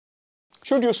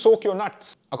Should you soak your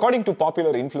nuts? According to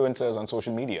popular influencers on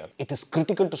social media, it is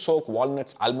critical to soak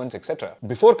walnuts, almonds, etc.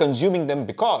 before consuming them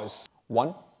because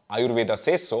 1. Ayurveda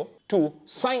says so. 2.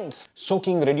 Science.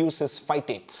 Soaking reduces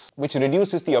phytates, which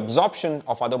reduces the absorption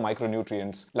of other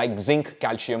micronutrients like zinc,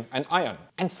 calcium, and iron.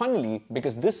 And finally,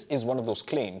 because this is one of those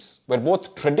claims where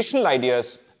both traditional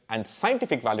ideas and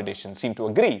scientific validation seem to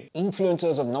agree,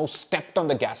 influencers have now stepped on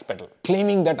the gas pedal,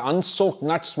 claiming that unsoaked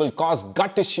nuts will cause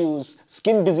gut issues,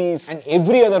 skin disease, and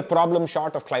every other problem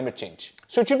short of climate change.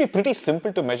 So it should be pretty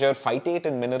simple to measure phytate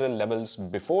and mineral levels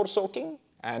before soaking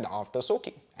and after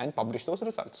soaking and publish those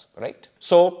results, right?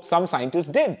 So some scientists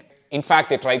did. In fact,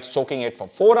 they tried soaking it for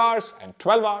 4 hours and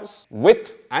 12 hours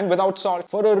with and without salt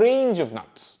for a range of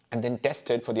nuts and then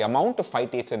tested for the amount of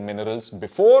phytates and minerals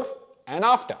before and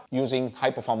after using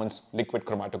high-performance liquid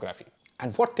chromatography.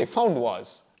 And what they found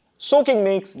was soaking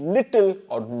makes little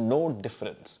or no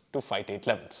difference to phytate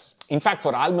levels. In fact,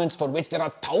 for almonds, for which there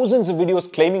are thousands of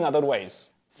videos claiming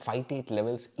otherwise, phytate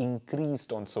levels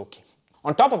increased on soaking.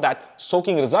 On top of that,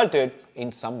 soaking resulted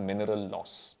in some mineral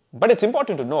loss. But it's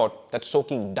important to note that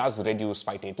soaking does reduce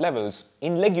phytate levels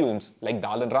in legumes like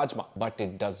dal and rajma, but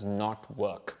it does not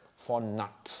work for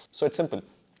nuts. So it's simple.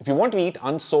 If you want to eat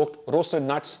unsoaked roasted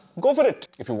nuts, go for it.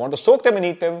 If you want to soak them and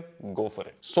eat them, go for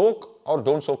it. Soak or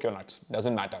don't soak your nuts,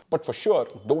 doesn't matter. But for sure,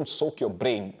 don't soak your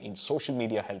brain in social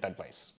media health advice.